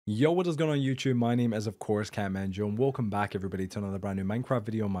Yo, what is going on YouTube? My name is of course Catmanjoe and welcome back everybody to another brand new Minecraft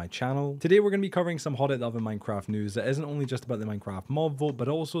video on my channel. Today we're going to be covering some hot at the oven Minecraft news that isn't only just about the Minecraft mob vote but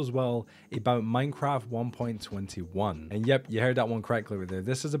also as well about Minecraft 1.21. And yep, you heard that one correctly right there.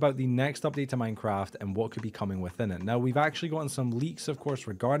 This is about the next update to Minecraft and what could be coming within it. Now we've actually gotten some leaks of course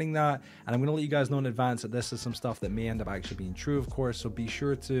regarding that, and I'm going to let you guys know in advance that this is some stuff that may end up actually being true of course, so be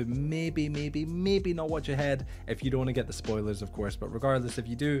sure to maybe not watch ahead if you don't want to get the spoilers of course, but regardless, if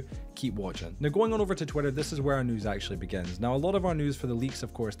you do, keep watching. Now going on over to Twitter, this is where our news actually begins. Now a lot of our news for the leaks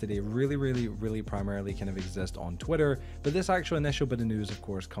of course today really primarily kind of exist on Twitter, but this actual initial bit of news of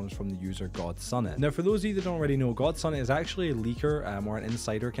course comes from the user GodSunit. Now for those of you that don't already know, GodSunit is actually a leaker or an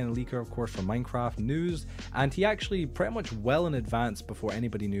insider kind of leaker of course for Minecraft news, and he actually pretty much well in advance before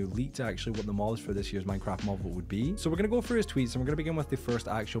anybody knew leaked actually what the mobs for this year's Minecraft mob vote would be. So we're going to go through his tweets and we're going to begin with the first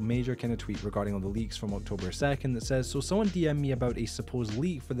actual major kind of tweet regarding all the leaks from October 2nd that says, so someone DM'd me about a supposed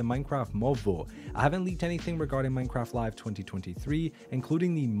leak for the Minecraft mob vote. I haven't leaked anything regarding Minecraft Live 2023,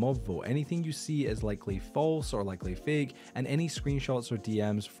 including the mob vote. Anything you see is likely false or likely fake, and any screenshots or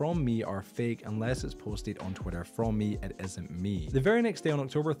DMs from me are fake unless it's posted on Twitter from me. It isn't me. The very next day on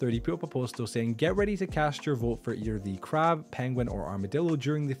October 3rd, he put up a post though saying, get ready to cast your vote for either the crab, penguin or armadillo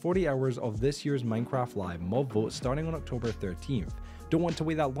during the 40 hours of this year's Minecraft Live mob vote starting on October 13th. Don't want to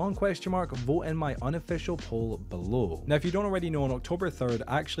wait that long? Vote in my unofficial poll below. Now if you don't already know, on October 3rd,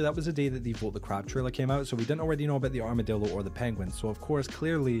 actually that was the day that the Vote the Crab trailer came out, so we didn't already know about the armadillo or the penguin, so of course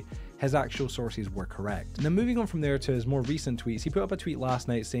clearly his actual sources were correct. Now moving on from there to his more recent tweets, he put up a tweet last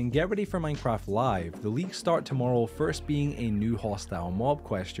night saying, get ready for Minecraft Live. The leaks start tomorrow, first being a new hostile mob ?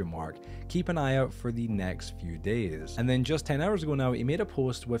 Keep an eye out for the next few days. And then just 10 hours ago now, he made a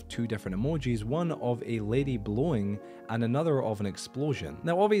post with two different emojis, one of a lady blowing and another of an explosion.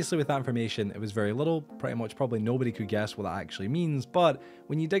 Now obviously with that information it was very little, pretty much probably nobody could guess what that actually means, but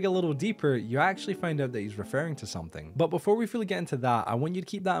when you dig a little deeper you actually find out that he's referring to something. But before we fully get into that, I want you to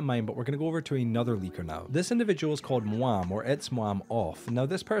keep that in mind, but we're going to go over to another leaker now. This individual is called Moam, or It's Moam Off. Now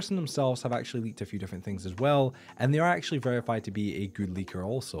this person themselves have actually leaked a few different things as well, and they are actually verified to be a good leaker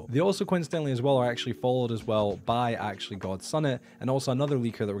also. They also coincidentally as well are actually followed as well by actually GodSunit and also another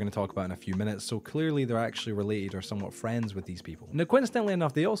leaker that we're going to talk about in a few minutes, so clearly they're actually related or somewhat friends with these people. Now coincidentally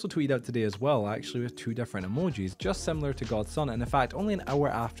enough, they also tweeted out today as well, actually with two different emojis, just similar to GodSunit, and in fact only an hour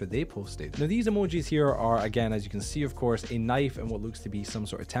after they posted. Now these emojis here are, again as you can see of course, a knife and what looks to be some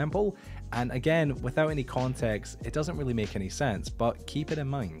sort of temple, and again without any context it doesn't really make any sense, but keep it in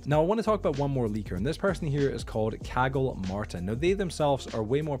mind. Now I want to talk about one more leaker, and this person here is called Kaggle Martin. Now they themselves are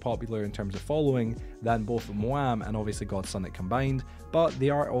way more popular in terms of following than both Moam and obviously GodSunit combined, but they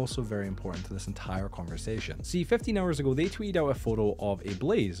are also very important to this entire conversation. See, 15 hours ago they tweeted out a photo of a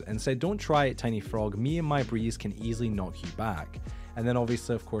blaze and said, don't try it tiny frog, me and my breeze can easily knock you back. And then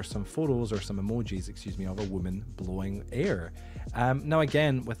obviously of course some photos or some emojis, excuse me, of a woman blowing air. Now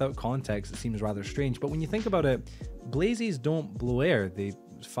again, without context it seems rather strange, but when you think about it, blazes don't blow air, they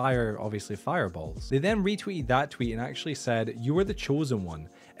fire obviously fireballs. They then retweeted that tweet and actually said, you were the chosen one.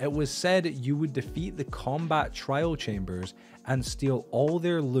 It was said you would defeat the combat trial chambers and steal all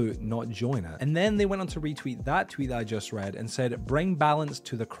their loot, not join it. And then they went on to retweet that tweet that I just read and said, bring balance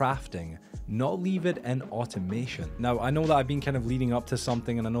to the crafting, not leave it in automation. Now I know that I've been kind of leading up to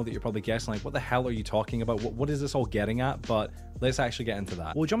something, and I know that you're probably guessing like, what the hell are you talking about? What is this all getting at? But let's actually get into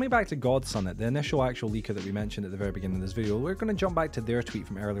that. Well, jumping back to GodSunit, the initial actual leaker that we mentioned at the very beginning of this video, we're going to jump back to their tweet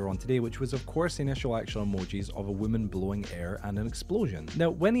from earlier on today, which was of course the initial actual emojis of a woman blowing air and an explosion. Now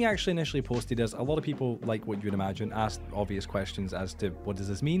when he actually initially posted this, a lot of people, like what you would imagine, asked obvious questions as to what does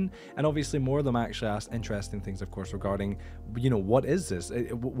this mean, and obviously more of them actually asked interesting things of course regarding, you know, what is this,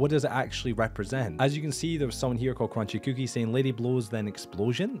 what does it actually represent? As you can see, there was someone here called Crunchy Cookie saying lady blows then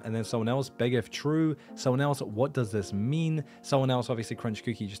explosion, and then someone else big if true, someone else what does this mean, someone else obviously Crunchy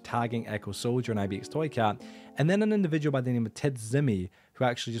Cookie just tagging Echo Soldier and IBX Toy Cat, and then an individual by the name of Tid Zimmy who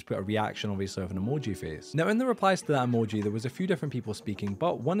actually just put a reaction obviously of an emoji face. Now in the replies to that emoji there was a few different people speaking,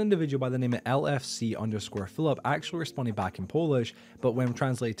 but one individual by the name of LFC_Philip actually responded back in Polish, but when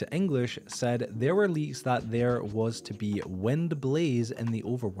translated to English said there were leaks that there was to be wind blaze in the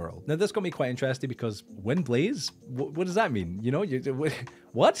overworld. Now this got me quite interested because wind blaze? What does that mean? You know,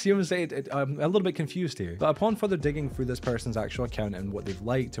 what? You say it, I'm a little bit confused here. But upon further digging through this person's actual account and what they've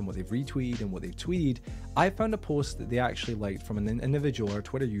liked and what they've retweeted and what they've tweeted, I found a post that they actually liked from an individual or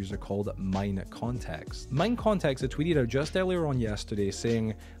Twitter user called MineContext. MineContext had tweeted out just earlier on yesterday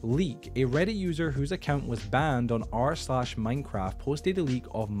saying, leak, a Reddit user whose account was banned on r/Minecraft posted a leak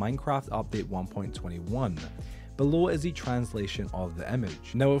of Minecraft update 1.21. Below is the translation of the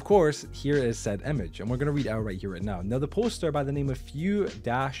image. Now, of course, here is said image, and we're going to read it out right here right now. Now, the poster by the name of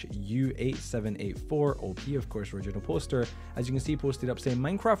Few-U8784 OP, of course, original poster, as you can see, posted up saying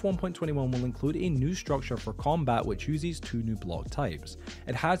Minecraft 1.21 will include a new structure for combat which uses 2 new block types.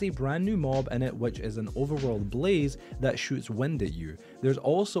 It has a brand new mob in it, which is an overworld blaze that shoots wind at you. There's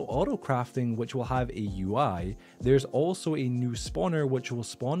also auto crafting, which will have a UI. There's also a new spawner, which will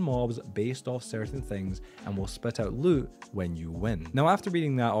spawn mobs based off certain things and will spit out loot when you win. Now, after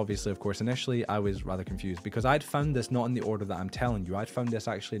reading that, obviously, of course, initially I was rather confused because I'd found this not in the order that I'm telling you. I'd found this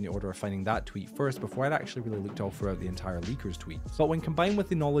actually in the order of finding that tweet first before I'd actually really looked all throughout the entire leakers tweets. But when combined with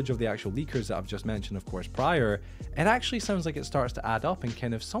the knowledge of the actual leakers that I've just mentioned, of course, prior, it actually sounds like it starts to add up and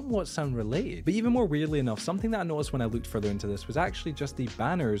kind of somewhat sound related. But even more weirdly enough, something that I noticed when I looked further into this was actually just the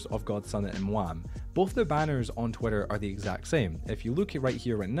banners of Godson and Mwam. Both their banners on Twitter are the exact same. If you look at right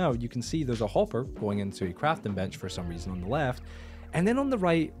here right now, you can see there's a hopper going into a crafting bench for some reason on the left, and then on the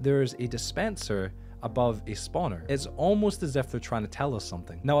right there's a dispenser above a spawner. It's almost as if they're trying to tell us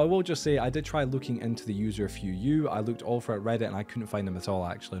something. Now, I will just say I did try looking into the user Few. I looked all throughout Reddit and I couldn't find them at all,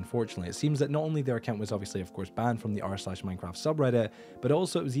 actually, unfortunately. It seems that not only their account was obviously, of course, banned from the r/Minecraft subreddit, but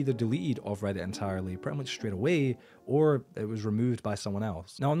also it was either deleted off Reddit entirely, pretty much straight away, or it was removed by someone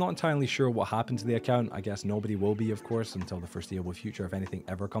else. Now, I'm not entirely sure what happened to the account. I guess nobody will be, of course, until the foreseeable future, if anything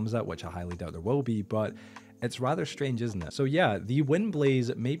ever comes out, which I highly doubt there will be, but it's rather strange, isn't it? So yeah, the Wind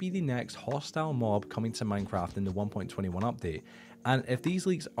Blaze may be the next hostile mob coming to Minecraft in the 1.21 update. And if these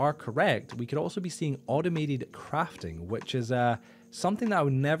leaks are correct, we could also be seeing automated crafting, which is something that I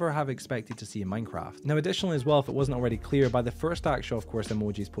would never have expected to see in Minecraft. Now, additionally as well, if it wasn't already clear, by the first actual, of course,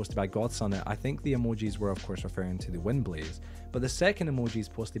 emojis posted by Godson, I think the emojis were, of course, referring to the Wind Blaze. But the second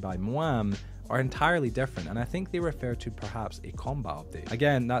emojis posted by Mwam are entirely different, and I think they refer to perhaps a combat update.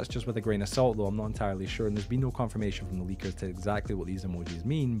 Again, that's just with a grain of salt, though I'm not entirely sure, and there's been no confirmation from the leakers to exactly what these emojis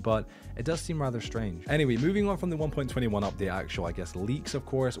mean, but it does seem rather strange. Anyway, moving on from the 1.21 update actual, I guess, leaks, of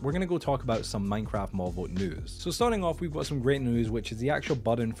course, we're going to go talk about some Minecraft mob vote news. So starting off, we've got some great news, which is the actual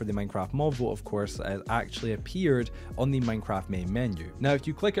button for the Minecraft mob vote, of course, has actually appeared on the Minecraft main menu. Now, if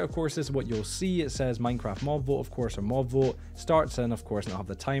you click it, of course, this is what you'll see. It says Minecraft mob vote, of course, or mob vote, starts in, of course, and it'll have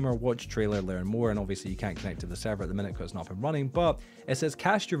the timer, watch trailer, learn more, and obviously you can't connect to the server at the minute because it's not been running, but it says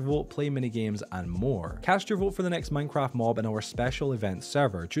cast your vote, play minigames, and more. Cast your vote for the next Minecraft mob in our special event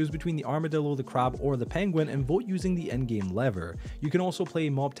server. Choose between the armadillo, the crab, or the penguin, and vote using the in-game lever. You can also play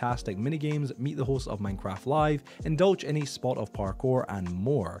mob-tastic minigames, meet the hosts of Minecraft Live, indulge in a spot of parkour, and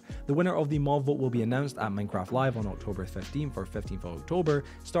more. The winner of the mob vote will be announced at Minecraft Live on October 15th or 15th of October,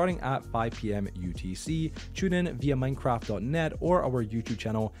 starting at 5 PM UTC. Tune in via Minecraft.net or our YouTube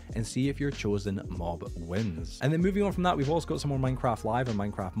channel and see if your chosen mob wins. And then moving on from that, we've also got some more Minecraft Live and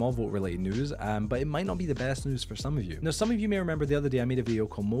Minecraft mob vote related news, but it might not be the best news for some of you. Now, some of you may remember the other day I made a video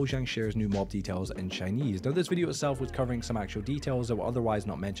called Mojang shares new mob details in Chinese. Now, this video itself was covering some actual details that were otherwise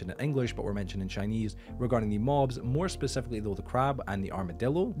not mentioned in English but were mentioned in Chinese regarding the mobs, more specifically though the crab and the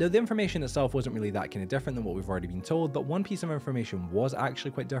armadillo. Now, the information itself wasn't really that kind of different than what we've already been told, but one piece of information was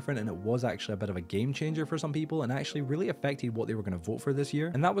actually quite different, and it was actually a bit of a game changer for some people and actually really affected what they were going to vote for this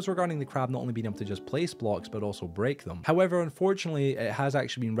year. And that was regarding the crab not only being able to just place blocks but also break them. However, unfortunately, it has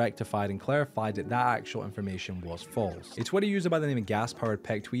actually been rectified and clarified that that actual information was false. A Twitter user by the name of Gas Powered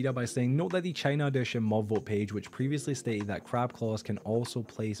Peck tweeted by saying, note that the China edition mob vote page, which previously stated that crab claws can also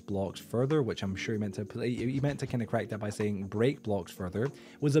place blocks further, which I'm sure he meant to kind of correct that by saying break blocks further,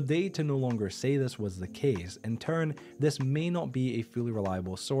 was updated to no longer say this was the case. In turn, this may not be a fully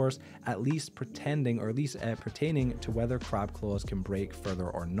reliable source, at least pretending, or at least pertaining to whether crab claws can break further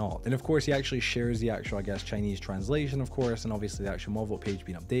or not. And of course, he actually shares the actual, I guess, Chinese translation, of course, and obviously the actual mob vote page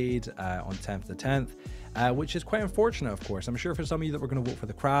being updated on 10th to 10th. Which is quite unfortunate, of course. I'm sure for some of you that were going to vote for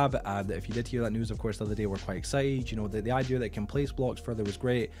the crab, that if you did hear that news, of course, the other day, we're quite excited. You know, the idea that it can place blocks further was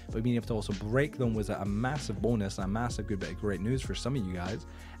great, but being able to also break them was a massive bonus, and a massive good bit of great news for some of you guys.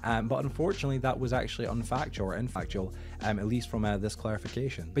 But unfortunately, that was actually unfactual or infactual, at least from this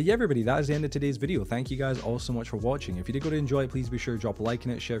clarification. But yeah, everybody, that is the end of today's video. Thank you guys all so much for watching. If you did go to enjoy it, please be sure to drop a like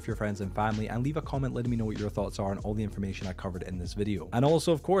in it, share with your friends and family, and leave a comment letting me know what your thoughts are on all the information I covered in this video. And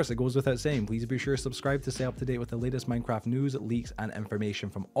also, of course, it goes without saying, please be sure to subscribe to stay up to date with the latest Minecraft news, leaks, and information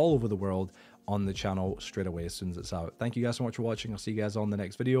from all over the world on the channel straight away as soon as it's out. Thank you guys so much for watching. I'll see you guys on the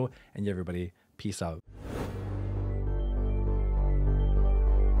next video, and yeah, everybody, peace out.